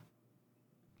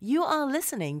You are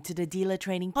listening to the Dealer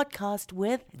Training Podcast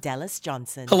with Dallas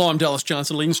Johnson. Hello, I'm Dallas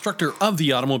Johnson, lead instructor of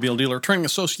the Automobile Dealer Training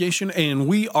Association, and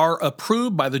we are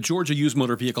approved by the Georgia Used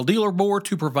Motor Vehicle Dealer Board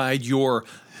to provide your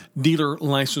dealer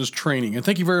license training. And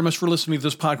thank you very much for listening to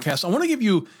this podcast. I want to give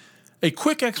you a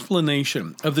quick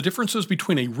explanation of the differences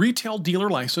between a retail dealer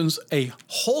license, a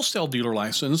wholesale dealer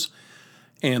license,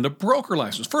 and a broker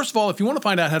license. First of all, if you want to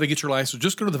find out how to get your license,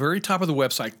 just go to the very top of the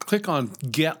website, click on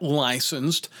Get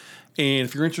Licensed. And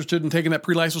if you're interested in taking that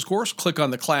pre-license course, click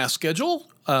on the class schedule.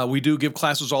 We do give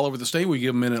classes all over the state. We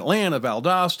give them in Atlanta,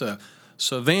 Valdosta,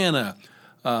 Savannah,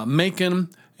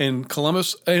 Macon, and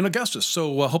Columbus, and Augusta.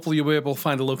 So hopefully you'll be able to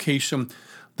find a location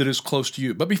that is close to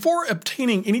you. But before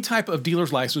obtaining any type of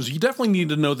dealer's license, you definitely need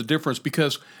to know the difference,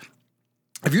 because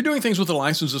if you're doing things with a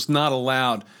license that's not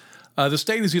allowed, the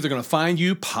state is either going to fine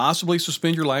you, possibly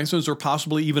suspend your license, or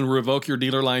possibly even revoke your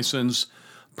dealer license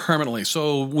permanently.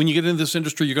 So when you get into this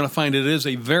industry, you're going to find it is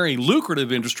a very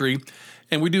lucrative industry,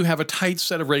 and we do have a tight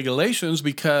set of regulations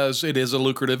because it is a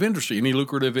lucrative industry. Any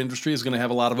lucrative industry is going to have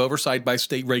a lot of oversight by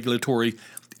state regulatory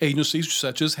agencies,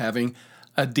 such as having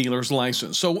a dealer's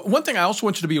license. So one thing I also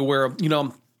want you to be aware of, you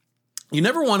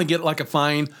never want to get like a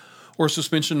fine or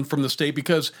suspension from the state,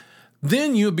 because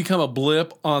then you become a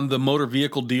blip on the Motor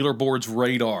Vehicle Dealer Board's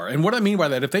radar. And what I mean by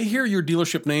that, if they hear your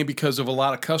dealership name because of a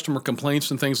lot of customer complaints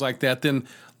and things like that, then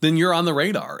you're on the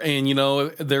radar. And,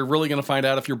 they're really going to find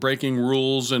out if you're breaking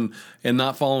rules and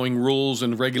not following rules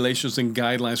and regulations and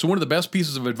guidelines. So one of the best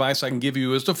pieces of advice I can give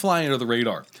you is to fly under the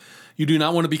radar. You do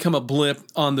not want to become a blip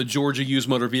on the Georgia Used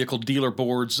Motor Vehicle Dealer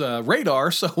Board's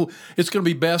radar, so it's going to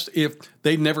be best if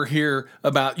they never hear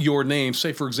about your name,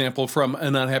 say, for example, from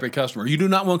an unhappy customer. You do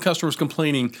not want customers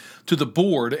complaining to the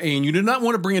board, and you do not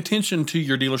want to bring attention to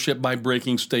your dealership by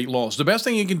breaking state laws. The best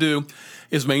thing you can do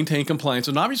is maintain compliance,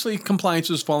 and obviously compliance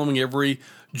is following every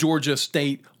Georgia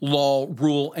state law,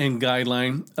 rule, and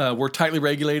guideline. We're tightly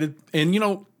regulated, and,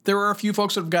 there are a few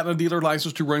folks that have gotten a dealer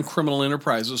license to run criminal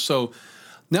enterprises, so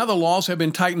now the laws have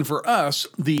been tightened for us,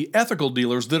 the ethical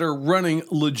dealers that are running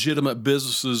legitimate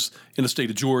businesses in the state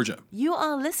of Georgia. You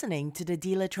are listening to the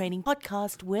Dealer Training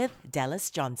Podcast with Dallas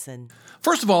Johnson.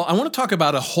 First of all, I want to talk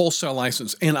about a wholesale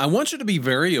license, and I want you to be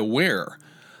very aware.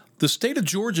 The state of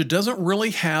Georgia doesn't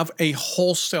really have a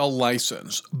wholesale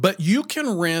license, but you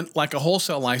can rent like a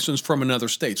wholesale license from another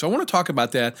state. So I want to talk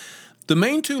about that. The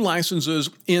main two licenses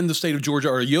in the state of Georgia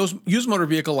are a used motor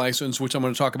vehicle license, which I'm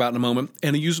going to talk about in a moment,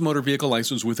 and a used motor vehicle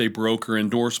license with a broker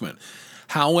endorsement.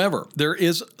 However, there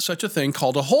is such a thing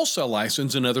called a wholesale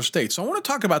license in other states. So I want to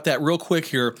talk about that real quick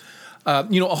here. A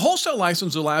wholesale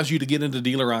license allows you to get into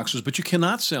dealer auctions, but you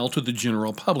cannot sell to the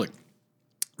general public.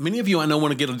 Many of you I know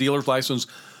want to get a dealer's license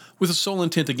with the sole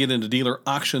intent to get into dealer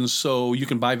auctions so you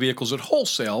can buy vehicles at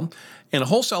wholesale, and a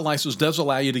wholesale license does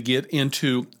allow you to get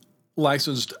into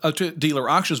licensed to dealer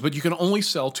auctions, but you can only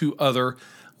sell to other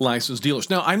licensed dealers.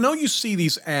 Now, I know you see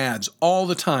these ads all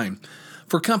the time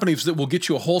for companies that will get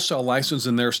you a wholesale license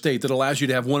in their state that allows you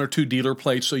to have one or two dealer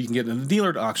plates so you can get into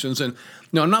dealer auctions. And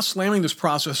now, I'm not slamming this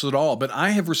process at all, but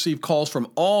I have received calls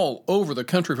from all over the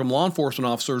country from law enforcement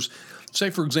officers, say,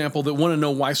 for example, that want to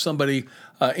know why somebody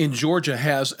in Georgia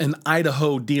has an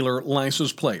Idaho dealer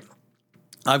license plate.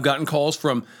 I've gotten calls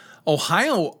from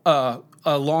Ohio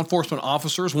law enforcement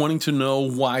officers wanting to know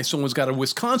why someone's got a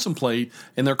Wisconsin plate,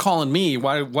 and they're calling me.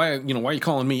 Why are you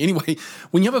calling me? Anyway,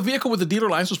 when you have a vehicle with a dealer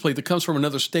license plate that comes from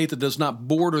another state that does not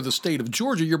border the state of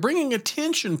Georgia, you're bringing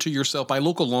attention to yourself by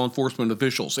local law enforcement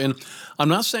officials. And I'm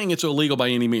not saying it's illegal by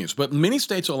any means, but many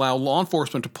states allow law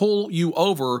enforcement to pull you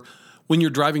over when you're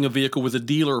driving a vehicle with a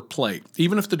dealer plate.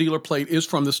 Even if the dealer plate is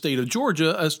from the state of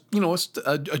Georgia,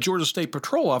 a Georgia State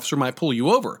Patrol officer might pull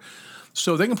you over.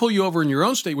 So they can pull you over in your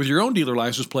own state with your own dealer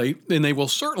license plate, and they will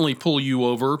certainly pull you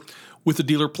over with a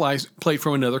dealer plate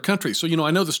from another country. So,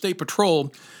 I know the State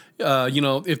Patrol,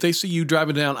 if they see you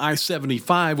driving down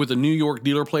I-75 with a New York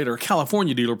dealer plate or a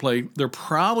California dealer plate, they're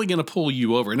probably going to pull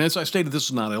you over. And as I stated, this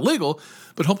is not illegal,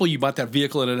 but hopefully you bought that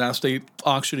vehicle at an out-of-state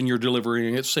auction and you're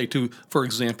delivering it, say, for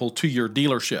example, to your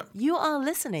dealership. You are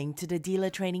listening to the Dealer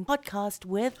Training Podcast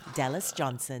with Dallas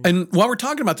Johnson. And while we're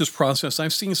talking about this process,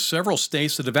 I've seen several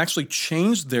states that have actually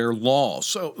changed their laws.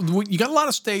 So you got a lot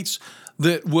of states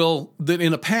that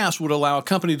in the past would allow a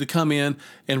company to come in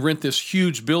and rent this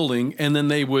huge building, and then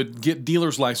they would get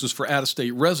dealer's license for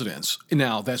out-of-state residents.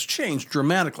 Now, that's changed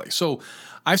dramatically. So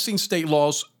I've seen state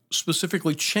laws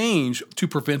specifically change to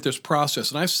prevent this process.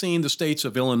 And I've seen the states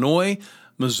of Illinois,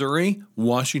 Missouri,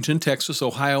 Washington, Texas,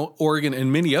 Ohio, Oregon,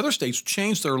 and many other states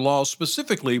change their laws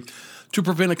specifically to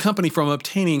prevent a company from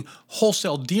obtaining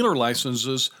wholesale dealer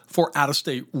licenses for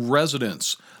out-of-state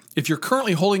residents. if you're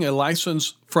currently holding a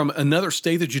license from another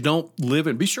state that you don't live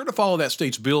in, be sure to follow that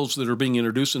state's bills that are being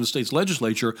introduced in the state's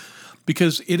legislature,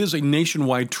 because it is a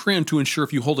nationwide trend to ensure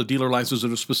if you hold a dealer license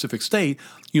in a specific state,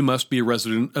 you must be a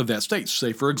resident of that state.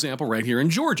 Say, for example, right here in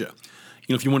Georgia.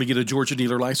 If you want to get a Georgia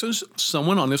dealer license,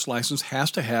 someone on this license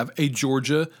has to have a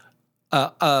Georgia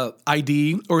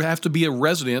ID or have to be a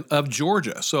resident of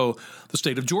Georgia. So the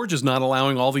state of Georgia is not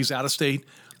allowing all these out-of-state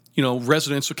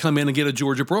residents to come in and get a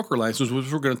Georgia broker license,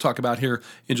 which we're going to talk about here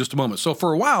in just a moment. So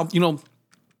for a while,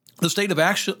 the state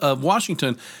of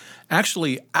Washington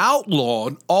actually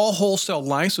outlawed all wholesale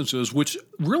licenses, which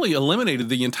really eliminated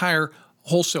the entire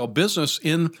wholesale business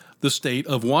in the state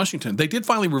of Washington. They did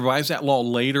finally revise that law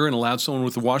later and allowed someone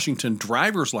with a Washington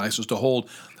driver's license to hold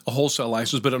a wholesale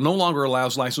license, but it no longer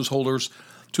allows license holders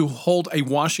to hold a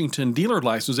Washington dealer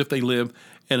license if they live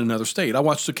in another state. I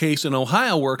watched a case in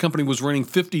Ohio where a company was running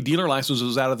 50 dealer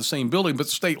licenses out of the same building, but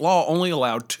the state law only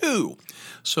allowed 2.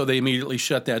 So they immediately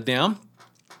shut that down.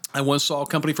 I once saw a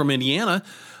company from Indiana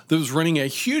that was running a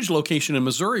huge location in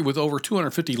Missouri with over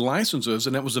 250 licenses,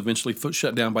 and that was eventually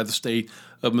shut down by the state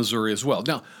of Missouri as well.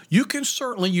 Now, you can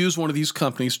certainly use one of these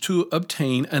companies to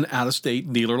obtain an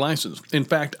out-of-state dealer license. In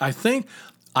fact, I think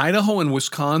Idaho and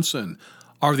Wisconsin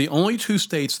are the only 2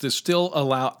 states that still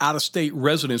allow out-of-state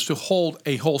residents to hold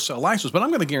a wholesale license. But I'm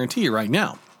going to guarantee you right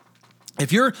now,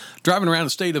 if you're driving around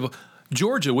the state of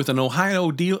Georgia with an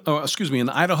Idaho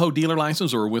dealer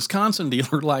license or a Wisconsin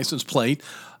dealer license plate,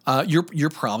 you're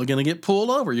probably going to get pulled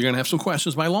over. You're going to have some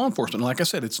questions by law enforcement. Like I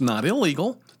said, it's not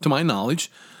illegal, to my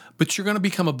knowledge, but you're going to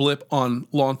become a blip on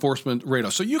law enforcement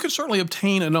radar. So you can certainly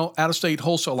obtain an out-of-state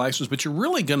wholesale license, but you're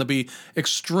really going to be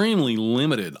extremely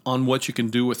limited on what you can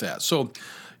do with that. So,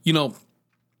 you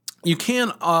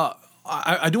can.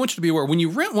 I do want you to be aware, when you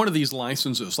rent one of these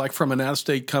licenses, like from an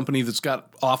out-of-state company that's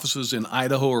got offices in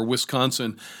Idaho or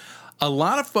Wisconsin, a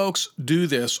lot of folks do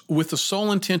this with the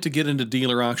sole intent to get into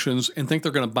dealer auctions and think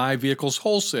they're going to buy vehicles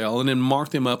wholesale and then mark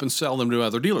them up and sell them to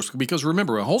other dealers. Because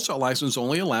remember, a wholesale license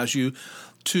only allows you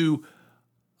to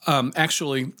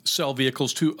actually sell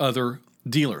vehicles to other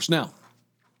dealers. Now,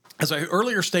 as I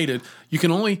earlier stated, you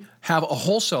can only have a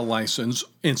wholesale license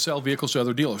and sell vehicles to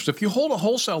other dealers. So if you hold a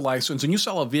wholesale license and you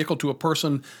sell a vehicle to a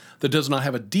person that does not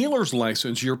have a dealer's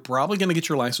license, you're probably going to get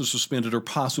your license suspended or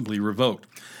possibly revoked.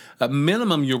 At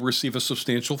minimum, you'll receive a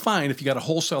substantial fine if you got a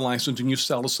wholesale license and you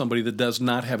sell to somebody that does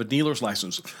not have a dealer's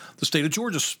license. The state of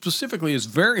Georgia specifically is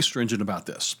very stringent about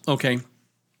this, okay?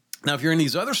 Now, if you're in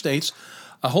these other states,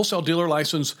 a wholesale dealer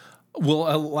license will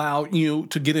allow you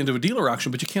to get into a dealer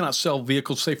auction, but you cannot sell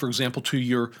vehicles, say, for example, to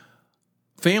your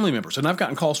family members. And I've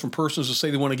gotten calls from persons that say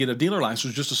they want to get a dealer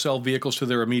license just to sell vehicles to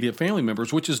their immediate family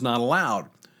members, which is not allowed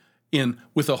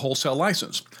with a wholesale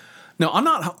license. Now, I'm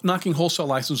not knocking wholesale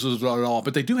licenses at all,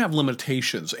 but they do have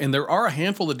limitations. And there are a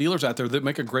handful of dealers out there that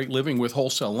make a great living with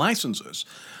wholesale licenses.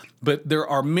 But there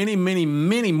are many, many,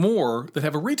 many more that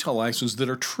have a retail license that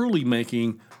are truly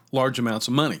making large amounts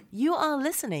of money. You are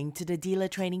listening to the Dealer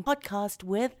Training Podcast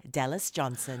with Dallas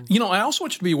Johnson. I also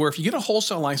want you to be aware, if you get a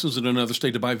wholesale license in another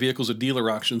state to buy vehicles at dealer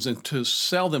auctions and to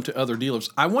sell them to other dealers,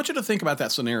 I want you to think about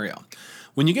that scenario.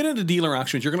 When you get into dealer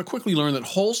auctions, you're going to quickly learn that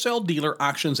wholesale dealer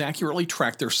auctions accurately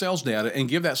track their sales data and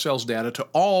give that sales data to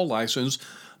all licensed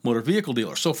motor vehicle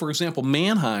dealers. So, for example,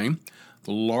 Manheim,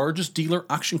 the largest dealer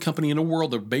auction company in the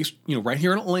world, they're based, right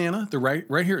here in Atlanta. They're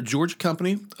right here at Georgia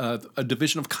Company, a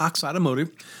division of Cox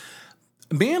Automotive.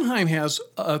 Manheim has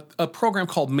a program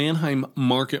called Manheim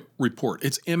Market Report.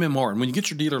 It's MMR. And when you get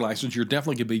your dealer license, you're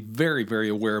definitely going to be very, very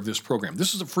aware of this program.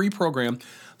 This is a free program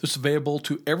that's available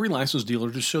to every licensed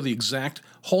dealer to show the exact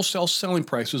wholesale selling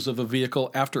prices of a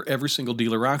vehicle after every single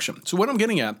dealer auction. So what I'm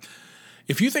getting at,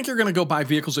 if you think you're going to go buy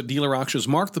vehicles at dealer auctions,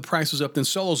 mark the prices up, then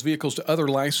sell those vehicles to other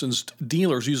licensed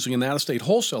dealers using an out-of-state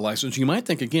wholesale license, you might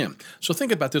think again. So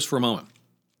think about this for a moment.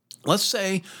 Let's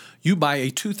say you buy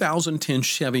a 2010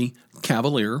 Chevy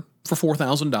Cavalier for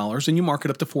 $4,000 and you mark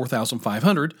it up to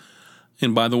 $4,500.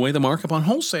 And by the way, the markup on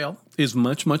wholesale is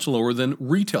much, much lower than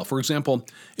retail. For example,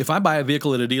 if I buy a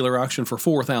vehicle at a dealer auction for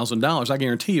 $4,000, I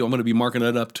guarantee you I'm going to be marking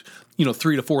it up to, $3,000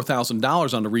 to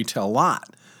 $4,000 on the retail lot.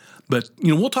 But,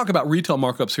 we'll talk about retail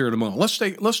markups here in a moment. Let's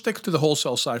stick to the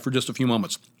wholesale side for just a few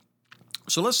moments.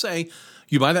 So let's say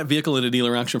you buy that vehicle at a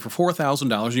dealer auction for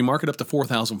 $4,000, you mark it up to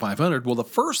 $4,500. Well, the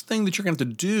first thing that you're going to have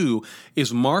to do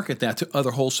is market that to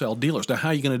other wholesale dealers. Now, how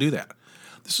are you going to do that?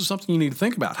 This is something you need to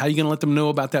think about. How are you going to let them know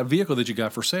about that vehicle that you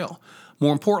got for sale?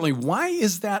 More importantly, why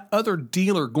is that other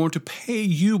dealer going to pay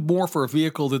you more for a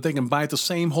vehicle that they can buy at the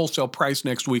same wholesale price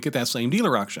next week at that same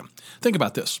dealer auction? Think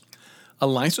about this. A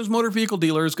licensed motor vehicle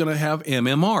dealer is going to have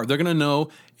MMR. They're going to know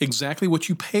exactly what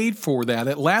you paid for that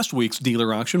at last week's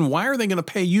dealer auction. Why are they going to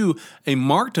pay you a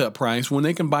marked up price when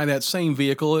they can buy that same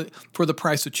vehicle for the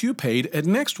price that you paid at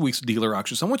next week's dealer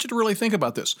auction? So I want you to really think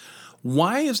about this.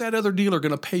 Why is that other dealer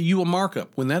going to pay you a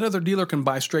markup when that other dealer can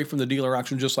buy straight from the dealer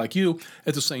auction just like you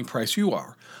at the same price you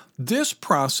are? This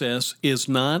process is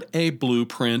not a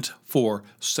blueprint for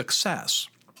success.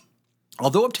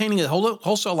 Although obtaining a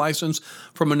wholesale license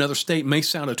from another state may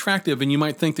sound attractive, and you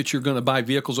might think that you're going to buy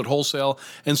vehicles at wholesale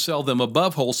and sell them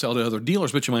above wholesale to other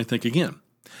dealers, but you might think again.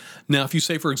 Now, if you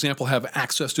say, for example, have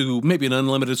access to maybe an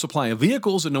unlimited supply of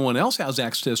vehicles that no one else has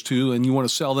access to, and you want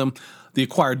to sell them, the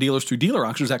acquired dealers through dealer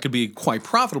auctions, that could be quite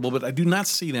profitable, but I do not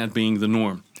see that being the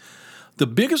norm. The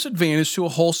biggest advantage to a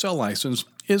wholesale license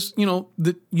is,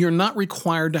 that you're not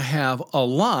required to have a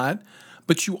lot,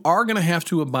 but you are going to have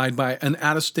to abide by an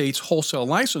out-of-state's wholesale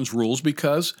license rules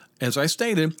because, as I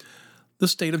stated, the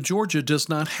state of Georgia does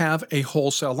not have a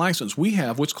wholesale license. We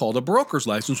have what's called a broker's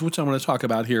license, which I'm going to talk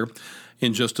about here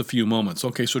in just a few moments.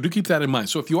 Okay, so do keep that in mind.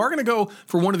 So if you are going to go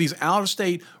for one of these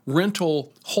out-of-state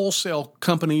rental wholesale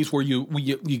companies where you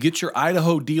get your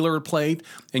Idaho dealer plate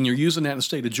and you're using that in the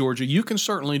state of Georgia, you can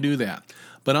certainly do that.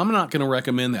 But I'm not going to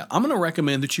recommend that. I'm going to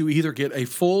recommend that you either get a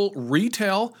full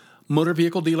retail motor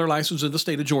vehicle dealer license in the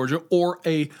state of Georgia or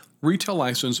a retail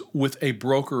license with a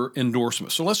broker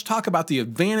endorsement. So let's talk about the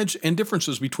advantage and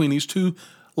differences between these two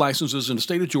licenses in the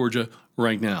state of Georgia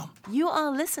right now. You are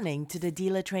listening to the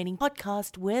Dealer Training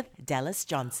Podcast with Dallas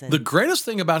Johnson. The greatest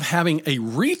thing about having a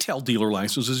retail dealer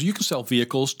license is you can sell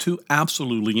vehicles to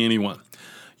absolutely anyone.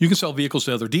 You can sell vehicles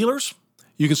to other dealers.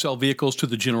 You can sell vehicles to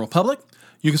the general public.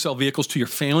 You can sell vehicles to your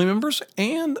family members,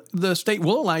 and the state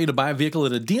will allow you to buy a vehicle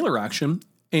at a dealer auction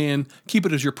and keep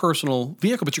it as your personal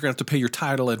vehicle, but you're going to have to pay your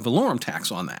title ad valorem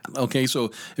tax on that. Okay,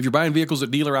 so if you're buying vehicles at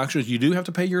dealer auctions, you do have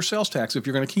to pay your sales tax if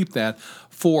you're going to keep that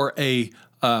for a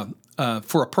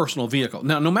personal vehicle.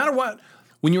 Now, no matter what,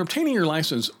 when you're obtaining your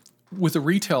license with a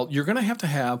retail, you're going to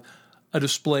have a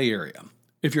display area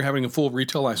if you're having a full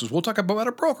retail license. We'll talk about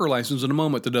a broker license in a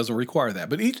moment that doesn't require that.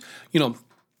 But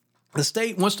the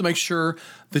state wants to make sure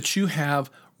that you have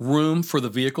room for the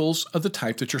vehicles of the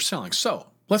type that you're selling. So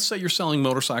let's say you're selling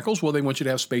motorcycles. Well, they want you to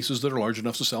have spaces that are large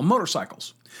enough to sell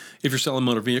motorcycles. If you're selling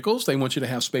motor vehicles, they want you to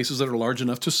have spaces that are large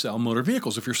enough to sell motor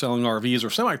vehicles. If you're selling RVs or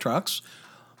semi-trucks,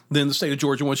 then the state of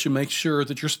Georgia wants you to make sure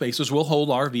that your spaces will hold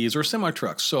RVs or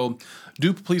semi-trucks. So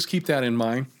do please keep that in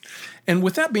mind. And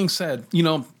with that being said,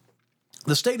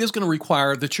 the state is going to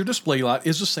require that your display lot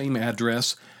is the same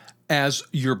address as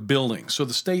your building. So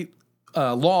the state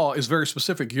law is very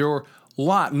specific. Your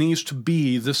lot needs to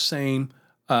be the same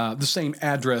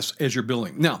address as your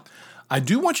building. Now, I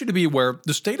do want you to be aware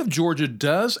the state of Georgia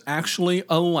does actually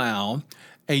allow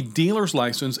a dealer's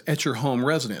license at your home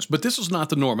residence, but this is not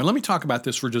the norm. And let me talk about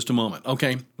this for just a moment,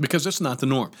 okay? Because it's not the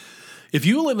norm. If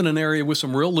you live in an area with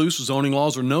some real loose zoning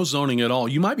laws or no zoning at all,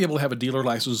 you might be able to have a dealer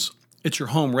license at your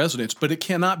home residence, but it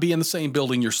cannot be in the same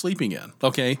building you're sleeping in,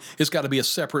 okay? It's got to be a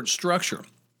separate structure.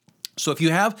 So if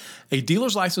you have a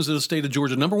dealer's license in the state of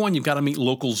Georgia, number one, you've got to meet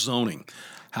local zoning.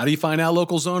 How do you find out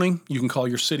local zoning? You can call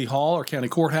your city hall or county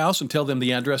courthouse and tell them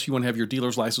the address you want to have your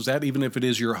dealer's license at, even if it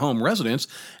is your home residence,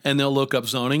 and they'll look up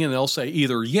zoning and they'll say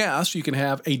either yes, you can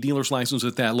have a dealer's license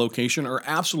at that location, or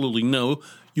absolutely no,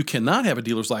 you cannot have a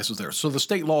dealer's license there. So the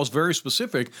state law is very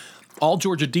specific. All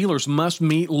Georgia dealers must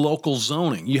meet local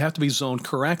zoning. You have to be zoned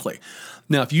correctly.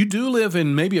 Now, if you do live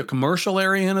in maybe a commercial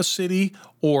area in a city,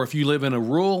 or if you live in a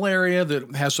rural area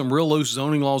that has some real loose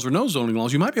zoning laws or no zoning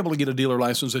laws, you might be able to get a dealer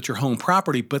license at your home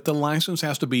property, but the license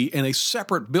has to be in a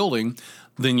separate building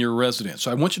than your residence.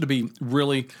 So I want you to be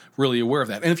really, really aware of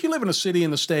that. And if you live in a city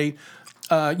in the state,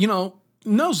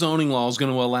 no zoning law is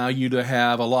going to allow you to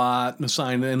have a lot and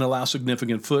assign and allow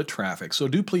significant foot traffic. So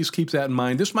do please keep that in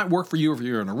mind. This might work for you if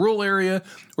you're in a rural area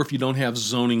or if you don't have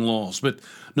zoning laws. But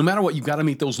no matter what, you've got to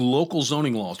meet those local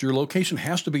zoning laws. Your location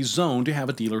has to be zoned to have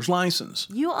a dealer's license.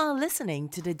 You are listening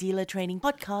to the Dealer Training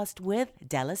Podcast with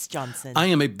Dallas Johnson. I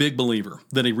am a big believer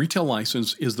that a retail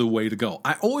license is the way to go.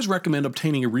 I always recommend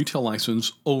obtaining a retail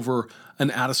license over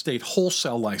an out-of-state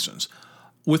wholesale license.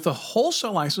 With a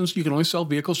wholesale license, you can only sell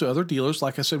vehicles to other dealers,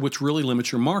 like I said, which really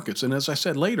limits your markets. And as I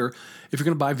said later, if you're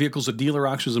going to buy vehicles at dealer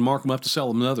auctions and mark them up to sell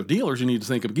them to other dealers, you need to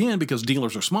think again, because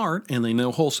dealers are smart and they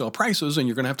know wholesale prices, and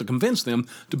you're going to have to convince them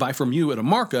to buy from you at a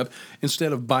markup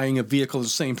instead of buying a vehicle at the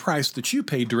same price that you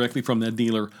paid directly from that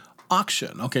dealer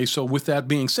auction. Okay, so with that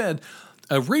being said,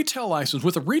 with a retail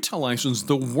license,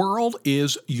 the world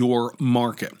is your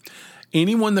market.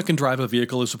 Anyone that can drive a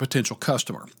vehicle is a potential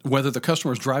customer. Whether the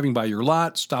customer is driving by your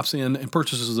lot, stops in and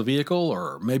purchases a vehicle,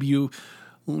 or maybe you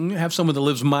have someone that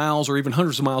lives miles or even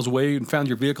hundreds of miles away and found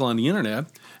your vehicle on the internet,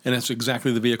 and that's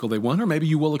exactly the vehicle they want. Or maybe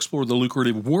you will explore the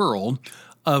lucrative world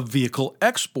of vehicle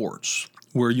exports,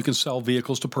 where you can sell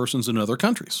vehicles to persons in other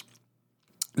countries.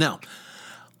 Now,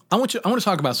 I want to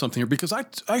talk about something here, because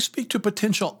I speak to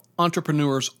potential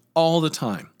entrepreneurs all the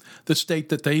time that state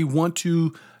that they want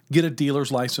to get a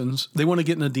dealer's license, they want to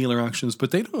get into dealer auctions,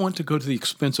 but they don't want to go to the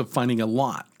expense of finding a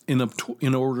lot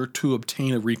in order to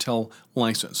obtain a retail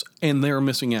license. And they're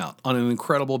missing out on an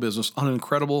incredible business, on an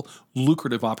incredible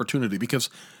lucrative opportunity, because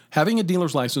having a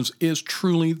dealer's license is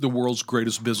truly the world's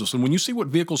greatest business. And when you see what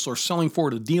vehicles are selling for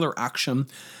at a dealer auction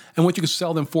and what you can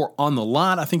sell them for on the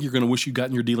lot, I think you're going to wish you'd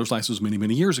gotten your dealer's license many,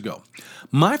 many years ago.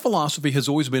 My philosophy has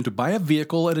always been to buy a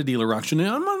vehicle at a dealer auction, and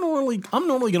I'm normally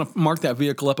going to mark that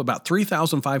vehicle up about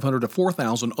 $3,500 to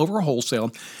 $4,000 over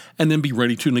wholesale, and then be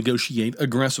ready to negotiate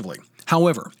aggressively.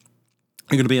 However,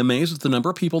 you're going to be amazed at the number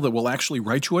of people that will actually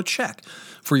write you a check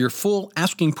for your full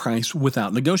asking price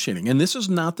without negotiating. And this is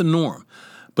not the norm.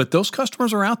 But those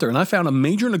customers are out there, and I found a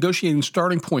major negotiating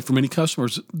starting point for many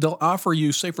customers. They'll offer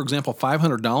you, say, for example,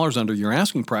 $500 under your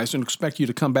asking price and expect you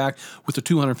to come back with a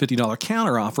 $250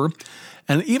 counter offer.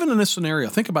 And even in this scenario,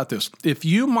 think about this. If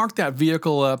you marked that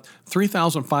vehicle up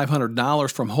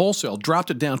 $3,500 from wholesale,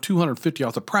 dropped it down $250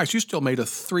 off the price, you still made a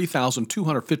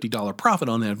 $3,250 profit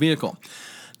on that vehicle.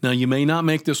 Now, you may not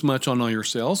make this much on all your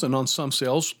sales, and on some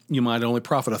sales, you might only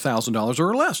profit $1,000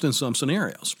 or less in some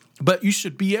scenarios. But you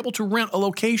should be able to rent a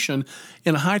location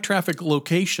in a high-traffic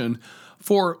location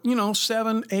for,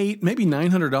 $700, $800, maybe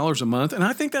 $900 a month, and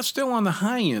I think that's still on the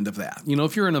high end of that.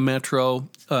 If you're in a metro,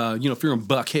 if you're in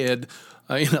Buckhead,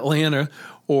 in Atlanta,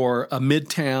 or a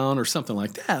midtown or something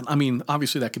like that,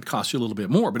 obviously that could cost you a little bit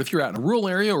more. But if you're out in a rural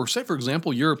area, or say, for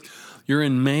example, you're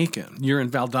in Macon, you're in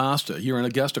Valdosta, you're in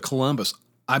Augusta, Columbus,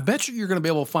 I bet you're going to be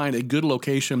able to find a good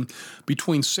location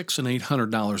between $600 and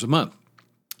 $800 a month.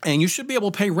 And you should be able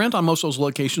to pay rent on most of those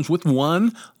locations with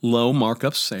one low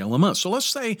markup sale a month. So let's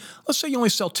say you only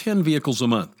sell 10 vehicles a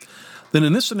month. Then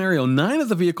in this scenario, 9 of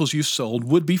the vehicles you sold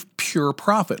would be pure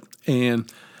profit.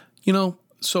 And,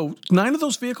 so 9 of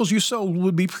those vehicles you sold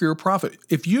would be pure profit.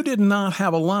 If you did not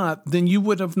have a lot, then you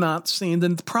would have not seen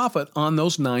the profit on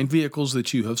those 9 vehicles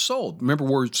that you have sold. Remember,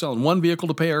 we're selling 1 vehicle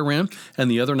to pay our rent, and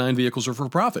the other 9 vehicles are for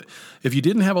profit. If you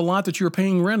didn't have a lot that you were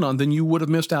paying rent on, then you would have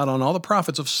missed out on all the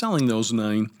profits of selling those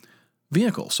 9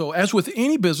 vehicles. So as with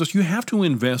any business, you have to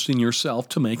invest in yourself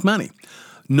to make money.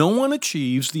 No one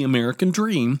achieves the American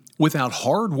dream without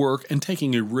hard work and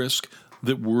taking a risk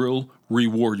that will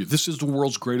reward you. This is the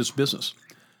world's greatest business.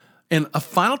 And a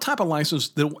final type of license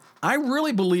that I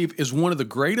really believe is one of the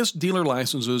greatest dealer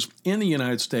licenses in the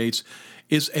United States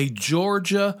is a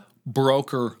Georgia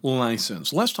broker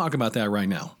license. Let's talk about that right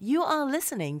now. You are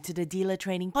listening to the Dealer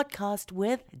Training Podcast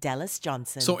with Dallas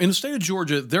Johnson. So in the state of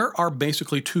Georgia, there are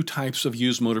basically 2 types of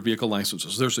used motor vehicle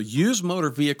licenses. There's a used motor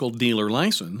vehicle dealer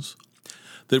license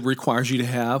that requires you to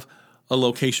have a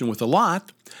location with a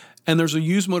lot, and there's a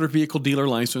used motor vehicle dealer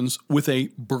license with a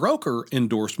broker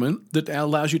endorsement that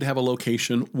allows you to have a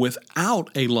location without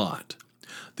a lot.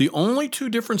 The only 2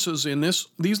 differences in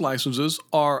these licenses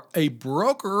are a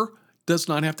broker does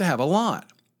not have to have a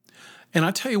lot. And I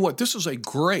tell you what, this is a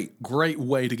great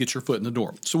way to get your foot in the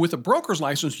door. So with a broker's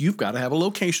license, you've got to have a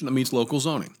location that meets local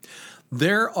zoning.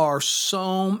 There are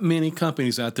so many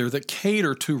companies out there that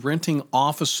cater to renting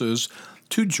offices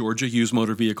to Georgia used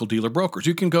motor vehicle dealer brokers.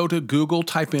 You can go to Google,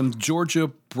 type in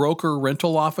Georgia broker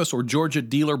rental office or Georgia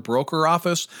dealer broker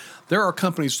office. There are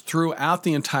companies throughout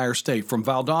the entire state, from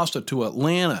Valdosta to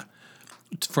Atlanta,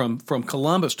 from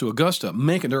Columbus to Augusta,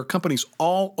 Macon. There are companies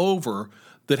all over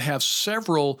that have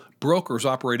several brokers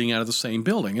operating out of the same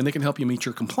building, and they can help you meet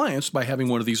your compliance by having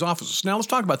one of these offices. Now let's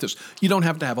talk about this. You don't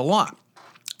have to have a lot.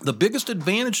 The biggest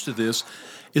advantage to this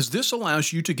is this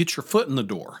allows you to get your foot in the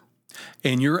door.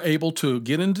 And you're able to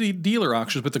get into dealer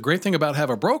auctions. But the great thing about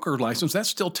having a broker license, that's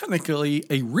still technically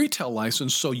a retail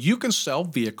license, so you can sell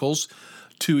vehicles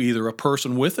to either a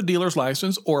person with a dealer's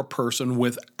license or a person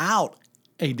without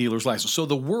a dealer's license. So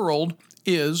the world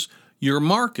is your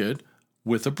market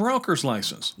with a broker's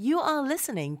license. You are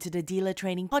listening to the Dealer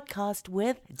Training Podcast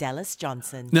with Dallas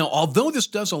Johnson. Now, although this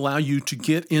does allow you to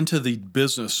get into the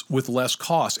business with less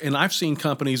cost, and I've seen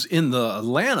companies in the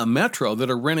Atlanta metro that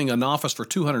are renting an office for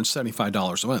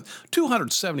 $275 a month.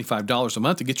 $275 a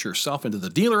month to get yourself into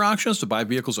the dealer auctions, to buy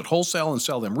vehicles at wholesale and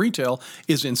sell them retail,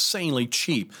 is insanely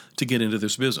cheap to get into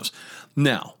this business.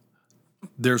 Now,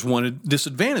 there's one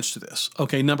disadvantage to this.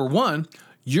 Okay, number one,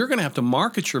 you're going to have to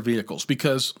market your vehicles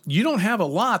because you don't have a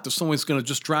lot that someone's going to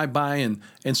just drive by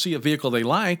and see a vehicle they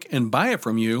like and buy it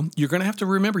from you. You're going to have to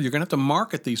remember, you're going to have to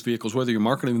market these vehicles, whether you're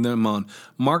marketing them on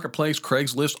Marketplace,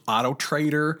 Craigslist, Auto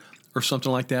Trader, or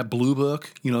something like that, Blue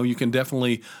Book. You can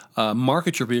definitely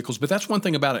market your vehicles, but that's one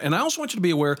thing about it. And I also want you to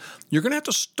be aware, you're going to have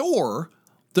to store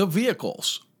the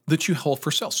vehicles that you hold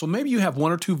for sale. So maybe you have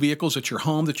one or two vehicles at your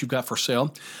home that you've got for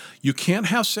sale. You can't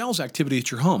have sales activity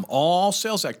at your home. All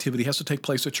sales activity has to take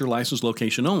place at your licensed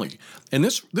location only. And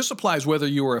this applies whether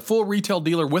you are a full retail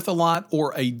dealer with a lot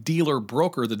or a dealer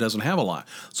broker that doesn't have a lot.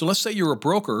 So let's say you're a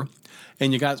broker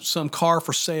and you got some car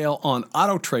for sale on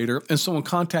Auto Trader and someone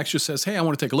contacts you and says, hey, I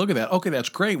want to take a look at that. Okay, that's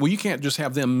great. Well, you can't just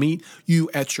have them meet you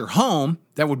at your home.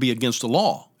 That would be against the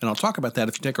law. And I'll talk about that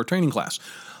if you take our training class.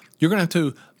 You're going to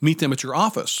have to meet them at your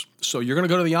office. So you're going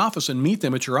to go to the office and meet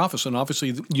them at your office. And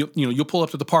obviously, you'll pull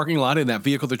up to the parking lot in that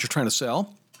vehicle that you're trying to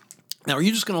sell. Now, are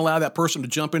you just going to allow that person to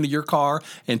jump into your car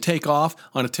and take off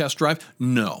on a test drive?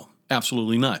 No,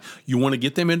 absolutely not. You want to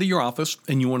get them into your office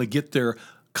and you want to get a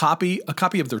copy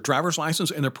of their driver's license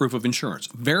and their proof of insurance.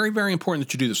 Very, very important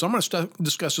that you do this. So I'm going to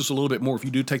discuss this a little bit more if you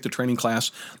do take the training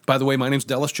class. By the way, my name's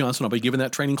Dallas Johnson. I'll be giving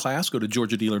that training class. Go to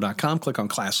georgiadealer.com, click on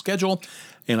class schedule,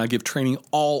 and I give training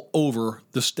all over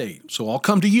the state. So I'll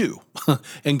come to you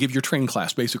and give your training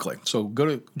class, basically. So go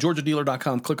to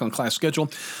georgiadealer.com, click on class schedule.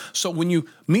 So when you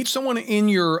meet someone in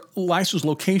your licensed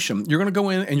location, you're going to go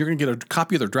in and you're going to get a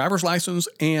copy of their driver's license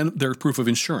and their proof of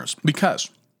insurance. Because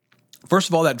first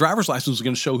of all, that driver's license is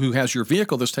going to show who has your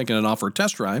vehicle that's taking it off for a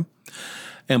test drive.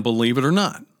 And believe it or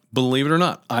not,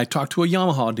 I talked to a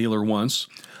Yamaha dealer once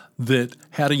that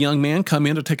had a young man come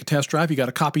in to take a test drive. He got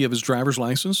a copy of his driver's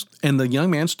license, and the young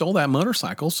man stole that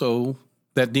motorcycle. So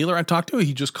that dealer I talked to,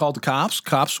 he just called the cops.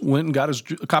 Cops went and got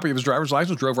a copy of his driver's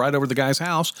license, drove right over to the guy's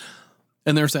house,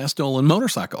 and there's that stolen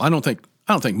motorcycle. I don't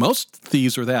think most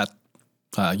thieves are that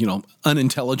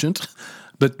unintelligent.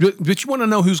 But you want to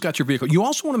know who's got your vehicle. You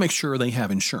also want to make sure they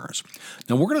have insurance.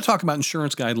 Now, we're going to talk about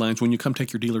insurance guidelines when you come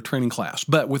take your dealer training class.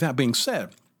 But with that being said,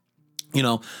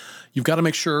 you've got to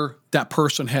make sure that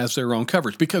person has their own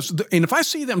coverage. And if I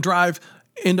see them drive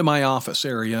into my office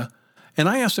area and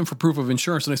I ask them for proof of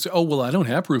insurance and they say, oh, well, I don't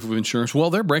have proof of insurance. Well,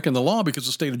 they're breaking the law because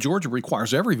the state of Georgia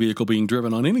requires every vehicle being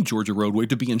driven on any Georgia roadway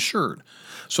to be insured.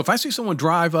 So if I see someone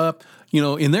drive up,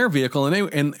 in their vehicle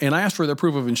and I ask for their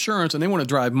proof of insurance and they want to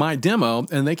drive my demo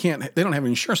and they don't have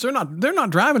insurance, they're not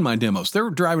driving my demos. They're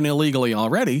driving illegally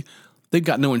already. They've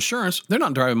got no insurance. They're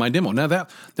not driving my demo. Now,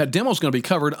 that demo is going to be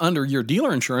covered under your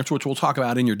dealer insurance, which we'll talk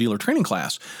about in your dealer training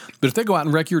class. But if they go out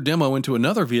and wreck your demo into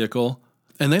another vehicle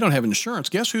and they don't have insurance,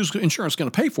 guess whose insurance is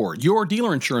going to pay for it? Your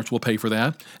dealer insurance will pay for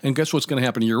that, and guess what's going to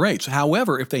happen to your rates?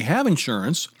 However, if they have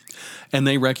insurance and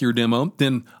they wreck your demo,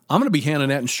 then I'm going to be handing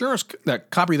that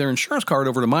copy of their insurance card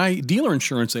over to my dealer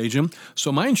insurance agent,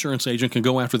 so my insurance agent can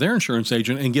go after their insurance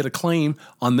agent and get a claim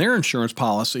on their insurance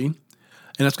policy,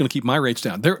 and that's going to keep my rates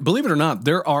down. Believe it or not,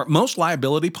 there are most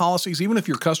liability policies, even if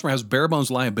your customer has bare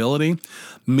bones liability,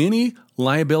 many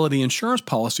liability insurance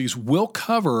policies will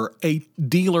cover a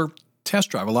dealer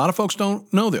test drive. A lot of folks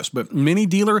don't know this, but many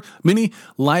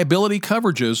liability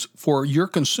coverages for your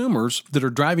consumers that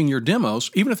are driving your demos,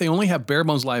 even if they only have bare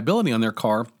bones liability on their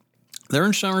car, their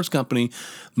insurance company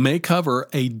may cover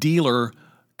a dealer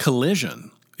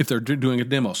collision if they're doing a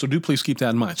demo. So do please keep that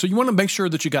in mind. So you want to make sure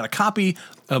that you got a copy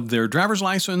of their driver's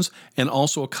license and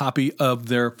also a copy of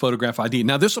their photograph ID.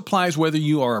 Now, this applies whether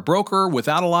you are a broker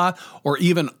without a lot or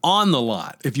even on the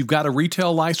lot. If you've got a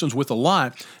retail license with a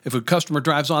lot, if a customer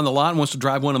drives on the lot and wants to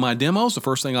drive one of my demos, the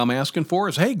first thing I'm asking for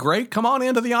is, hey, great, come on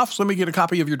into the office. Let me get a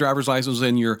copy of your driver's license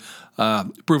and your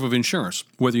proof of insurance,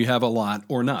 whether you have a lot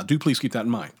or not. Do please keep that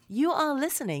in mind. You are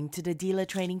listening to the Dealer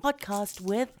Training Podcast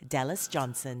with Dallas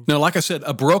Johnson. Now, like I said,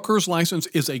 a broker's license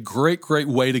is a great, great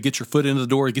way to get your foot into the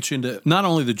door, get you into not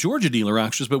only the Georgia dealer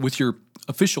auctions, but with your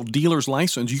official dealer's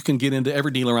license, you can get into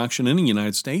every dealer auction in the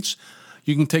United States.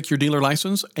 You can take your dealer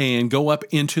license and go up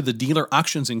into the dealer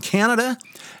auctions in Canada,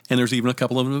 and there's even a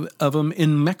couple of them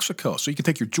in Mexico. So you can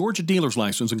take your Georgia dealer's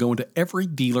license and go into every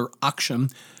dealer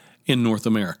auction in North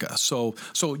America. So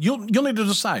you'll need to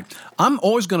decide. I'm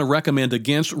always going to recommend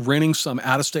against renting some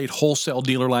out-of-state wholesale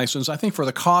dealer license. I think for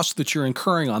the cost that you're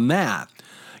incurring on that,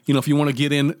 if you want to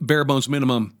get in bare bones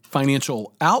minimum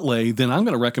financial outlay, then I'm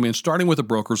going to recommend starting with a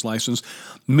broker's license.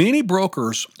 Many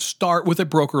brokers start with a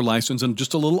broker license and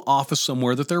just a little office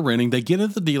somewhere that they're renting. They get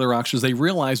into the dealer auctions. They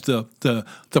realize the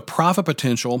profit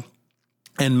potential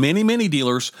And many, many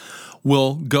dealers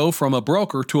will go from a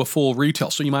broker to a full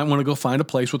retail. So you might want to go find a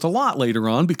place with a lot later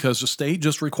on, because the state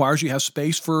just requires you have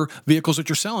space for vehicles that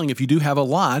you're selling. If you do have a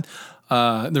lot,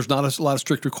 there's not a lot of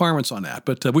strict requirements on that.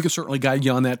 But we can certainly guide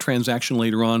you on that transaction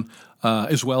later on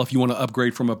as well, if you want to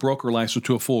upgrade from a broker license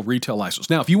to a full retail license.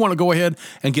 Now, if you want to go ahead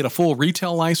and get a full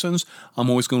retail license,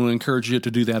 I'm always going to encourage you to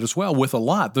do that as well with a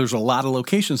lot. There's a lot of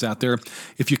locations out there.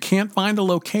 If you can't find a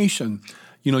location,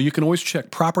 you can always check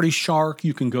Property Shark.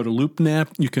 You can go to LoopNet.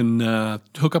 You can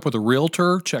hook up with a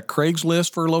realtor, check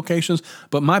Craigslist for locations.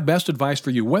 But my best advice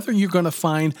for you, whether you're going to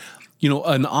find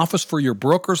an office for your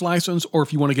broker's license, or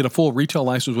if you want to get a full retail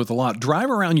license with a lot,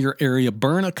 drive around your area,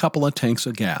 burn a couple of tanks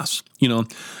of gas.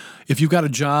 If you've got a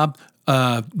job,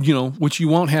 which you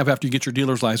won't have after you get your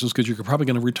dealer's license, because you're probably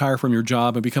going to retire from your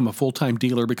job and become a full-time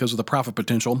dealer because of the profit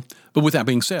potential. But with that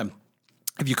being said,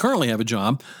 if you currently have a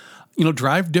job,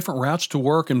 drive different routes to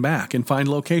work and back and find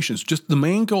locations. Just the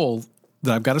main goal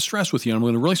that I've got to stress with you, and I'm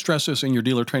going to really stress this in your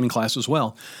dealer training class as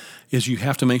well, is you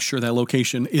have to make sure that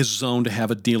location is zoned to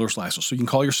have a dealer's license. So you can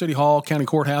call your city hall, county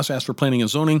courthouse, ask for planning and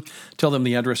zoning, tell them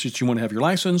the address that you want to have your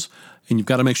license, and you've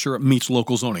got to make sure it meets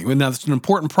local zoning. And now that's an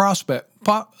important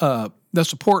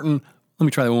that's important. Let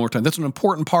me try that one more time. That's an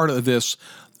important part of this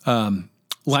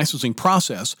licensing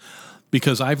process,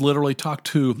 because I've literally talked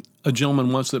to a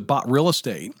gentleman once that bought real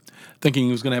estate thinking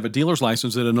he was going to have a dealer's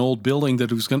license at an old building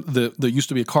that used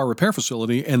to be a car repair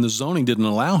facility, and the zoning didn't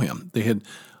allow him. They had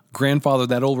grandfathered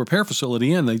that old repair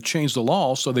facility in. They changed the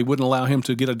law so they wouldn't allow him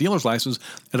to get a dealer's license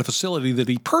at a facility that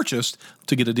he purchased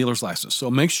to get a dealer's license.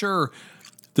 So make sure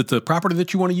that the property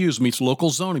that you want to use meets local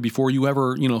zoning before you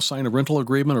ever, sign a rental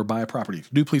agreement or buy a property.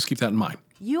 Do please keep that in mind.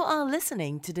 You are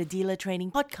listening to the Dealer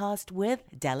Training Podcast with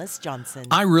Dallas Johnson.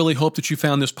 I really hope that you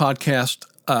found this podcast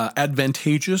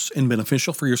advantageous and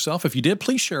beneficial for yourself. If you did,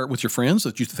 please share it with your friends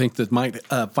that you think that might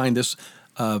find this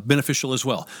beneficial as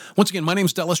well. Once again, my name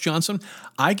is Dallas Johnson.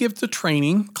 I give the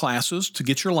training classes to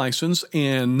get your license,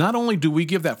 and not only do we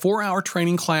give that 4-hour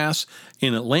training class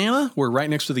in Atlanta, we're right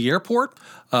next to the airport.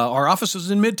 Our office is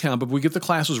in Midtown, but we give the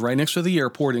classes right next to the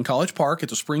airport in College Park at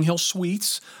the Spring Hill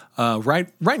Suites, right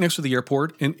next to the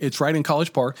airport, and it's right in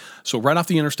College Park. So right off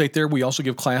the interstate there, we also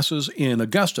give classes in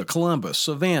Augusta, Columbus,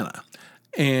 Savannah,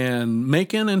 and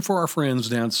Macon, and for our friends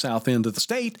down the south end of the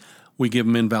state, we give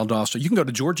them in Valdosta. You can go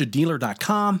to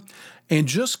georgiadealer.com and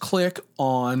just click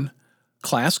on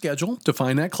class schedule to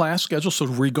find that class schedule. So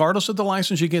regardless of the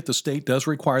license you get, the state does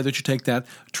require that you take that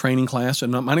training class.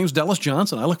 And my name is Dallas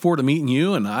Johnson. I look forward to meeting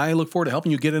you, and I look forward to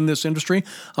helping you get in this industry.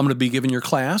 I'm going to be giving your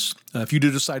class. If you do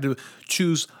decide to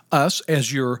choose us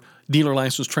as your dealer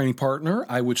license training partner,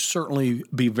 I would certainly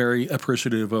be very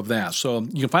appreciative of that. So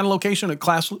you can find a location at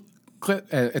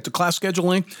the class schedule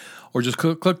link, or just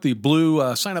click the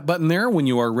blue sign up button there when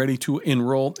you are ready to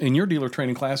enroll in your dealer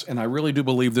training class. And I really do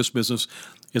believe this business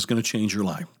is going to change your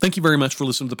life. Thank you very much for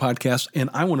listening to the podcast. And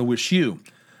I want to wish you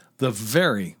the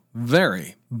very,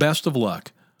 very best of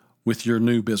luck with your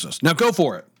new business. Now go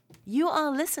for it. You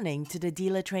are listening to the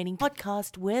Dealer Training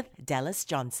Podcast with Dallas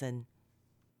Johnson.